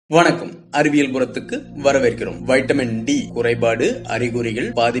வணக்கம். அறிவியல்புரத்துக்கு வரவேற்கிறோம். Vitamin D குறைபாடு, அறிகுறிகள்,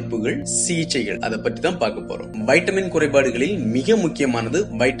 பாதிப்புகள், சிகிச்சைகள் அதை பற்றி தான் பார்க்க போறோம். வைட்டமின் குறைபாடுகளில் மிக முக்கியமானது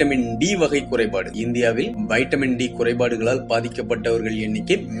வைட்டமின் டி வகை குறைபாடு. இந்தியாவில் வைட்டமின் டி குறைபாடுகளால் பாதிக்கப்பட்டவர்கள்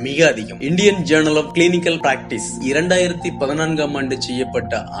எண்ணிக்கை மிக அதிகம். Indian Journal of clinical practice 2014ஆம் ஆண்டு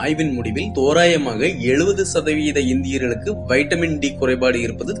செய்யப்பட்ட ஆய்வின் முடிவில் தோராயமாக 70% இந்தியர்களுக்கு வைட்டமின் டி குறைபாடு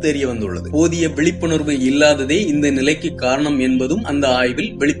இருப்பது தெரிய வந்துள்ளது. போதிய விழிப்புணர்வு இல்லாததே இந்த நிலைக்கு காரணம் என்பதும் அந்த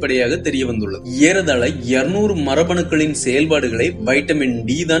ஆய்வில் வெளிப்படையாக தெரிய வந்துள்ளது. ஏறத்தாழ 200 மரபணுக்களின் செயல்பாடுகளை வைட்டமின்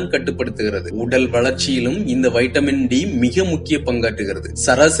டி தான் கட்டுப்படுத்துகிறது. உடல் வளர்ச்சியிலும் இந்த வைட்டமின் டி மிக முக்கிய பங்காற்றுகிறது.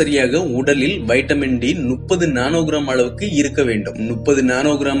 சராசரியாக உடலில் வைட்டமின் டி 30 நானோகிராம் அளவுக்கு இருக்க வேண்டும். 30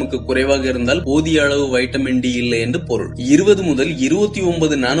 நானோகிராமுக்கு குறைவாக இருந்தால் போதிய அளவு வைட்டமின் டி இல்லை என்று பொருள். 20 முதல்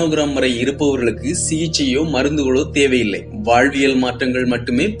 29 நானோகிராம் வரை இருப்பவர்களுக்கு சிகிச்சையோ மருந்துகளோ தேவையில்லை. வாழ்வியல் மாற்றங்கள்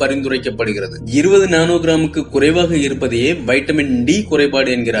மட்டுமே பரிந்துரைக்கப்படுகிறது. 20 நானோகிராமுக்கு குறைவாக இருப்பதையே வைட்டமின் டி குறைபாடு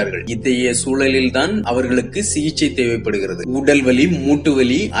என்கிறார்கள். இத்தகைய சூழலில் தான் அவர்களுக்கு சிகிச்சை தேவைப்படுகிறது. உடல் வலி, மூட்டு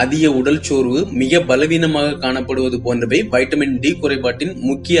வலி, அதிக உடல் சோர்வு, மிக பலவீனமாக காணப்படுவது போன்றவை வைட்டமின் டி குறைபாட்டின்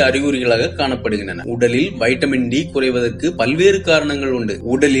முக்கிய அறிகுறிகளாக காணப்படுகின்றன. உடலில் வைட்டமின் டி குறைவதற்கு பல்வேறு காரணங்கள் உண்டு.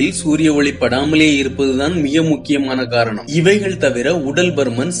 உடலில் சூரிய ஒளி படாமலே இருப்பதுதான் மிக முக்கியமான காரணம். இவைகள் தவிர உடல்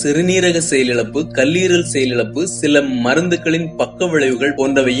பருமன், சிறுநீரக செயலிழப்பு, கல்லீரல் செயலிழப்பு, சில மருந்துகளின் பக்க விளைவுகள்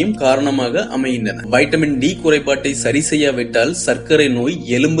போன்றவையும் காரணமாக அமைகின்றன. வைட்டமின் டி குறைபாட்டை சரி செய்யாவிட்டால் சர்க்கரை நோய்,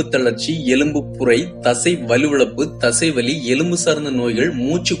 எலும்பு தளர்ச்சி, எலும்பு புரை, தசை வலுவிழப்பு, தசைவலி, எலும்பு சார்ந்த நோய்கள்,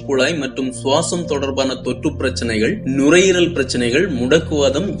 மூச்சு குழாய் மற்றும் சுவாசம் தொடர்பான தொற்று பிரச்சனைகள், நுரையீரல் பிரச்சனைகள்,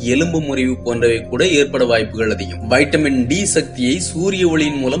 முடக்குவாதம், எலும்பு முறிவு போன்றவை கூட ஏற்பட வாய்ப்புகள் அதிகம். வைட்டமின் டி சக்தியை சூரிய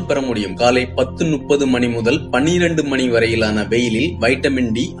ஒளியின் மூலம் பெற முடியும். காலை 10:30 மணி முதல் 12 மணி வரையிலான வெயிலில்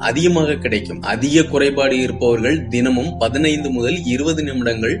வைட்டமின் டி அதிகமாக கிடைக்கும். அதிக குறைபாடு இருப்பவர்கள் தினமும் 15 முதல் 20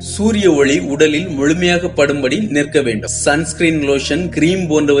 நிமிடங்கள் சூரிய ஒளி உடலில் முழுமையாக படும்படி நிற்க வேண்டும். சன்ஸ்கிரீன், லோஷன், கிரீம்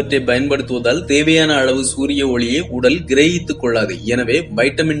போன்றவற்றை பயன்படுத்துவதால் தேவையான அளவு சூரிய ஒளியை உடல் கிரகித்துக் கொள்ளாது. எனவே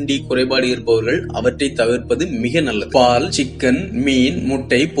வைட்டமின் டி குறைபாடு இருப்பவர்கள் அவற்றை தவிர்ப்பது மிக நல்லது. பால், சிக்கன், மீன்,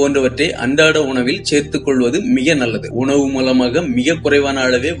 முட்டை போன்றவற்றை அன்றாட உணவில் சேர்த்துக் கொள்வது மிக நல்லது. உணவு மூலமாக மிக குறைவான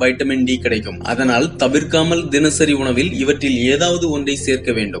அளவே வைட்டமின் டி கிடைக்கும். அதனால் தவிர்க்காமல் தினசரி உணவில் இவற்றில் ஏதாவது ஒன்றை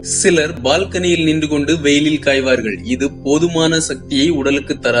சேர்க்க வேண்டும். சிலர் பால்கனியில் நின்று கொண்டு வெயிலில் காய்வார்கள். இது போதுமான சக்தியை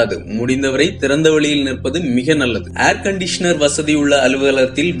உடலுக்கு தராது. முடிந்தவரை திறந்த வெளியில் நிற்பது மிக நல்லது. ஏர் கண்டிஷனர் வசதி உள்ள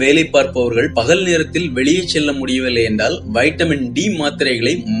அலுவலகத்தில் வேலை பார்ப்பவர்கள் பகல் நேரத்தில் வெளியே செல்ல முடியவில்லை என்றால் வைட்டமின் டி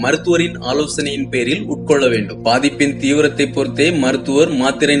மாத்திரைகளை மருத்துவரின் ஆலோசனையின் பேரில் உட்கொள்ள வேண்டும். பாதிப்பின் தீவிரத்தை பொறுத்தே மருத்துவர்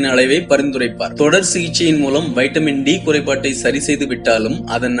மாத்திரையின் அளவை பரிந்துரைப்பார். தொடர் சிகிச்சையின் மூலம் வைட்டமின் டி குறைபாட்டை சரி செய்து விட்டாலும்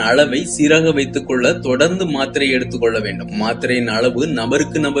அதன் அளவை சீராக வைத்துக் கொள்ள தொடர்ந்து மாத்திரை எடுத்துக் கொள்ள வேண்டும். மாத்திரையின் அளவு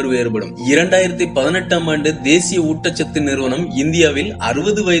நபருக்கு நபர் வேறுபடும். 2018ஆம் ஆண்டு தேசிய ஊட்டச்சத்து நிறுவனம் இந்தியாவில்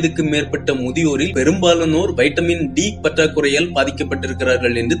 60 வயதுக்கு மேற்பட்ட முதியோரில் பெரும்பாலானோர் வைட்டமின் டி பற்றாக்குறையால்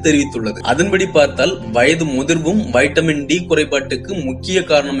பாதிக்கப்பட்டிருக்கிறார்கள் என்று தெரிவித்துள்ளது. அதன்படி பார்த்தால் வயது முதிர்வும் வைட்டமின் டி குறைபாட்டுக்கு முக்கிய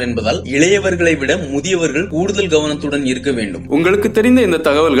காரணம் என்பதால் இளையவர்களை விட முதியவர்கள் கூடுதல் கவனத்துடன் இருக்க வேண்டும். உங்களுக்கு தெரிந்த இந்த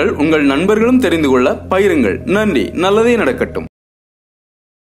தகவல்கள் உங்கள் நண்பர்களும் தெரிந்து கொள்ள பகிருங்கள். நன்றி. நல்லதே நடக்கட்டும்.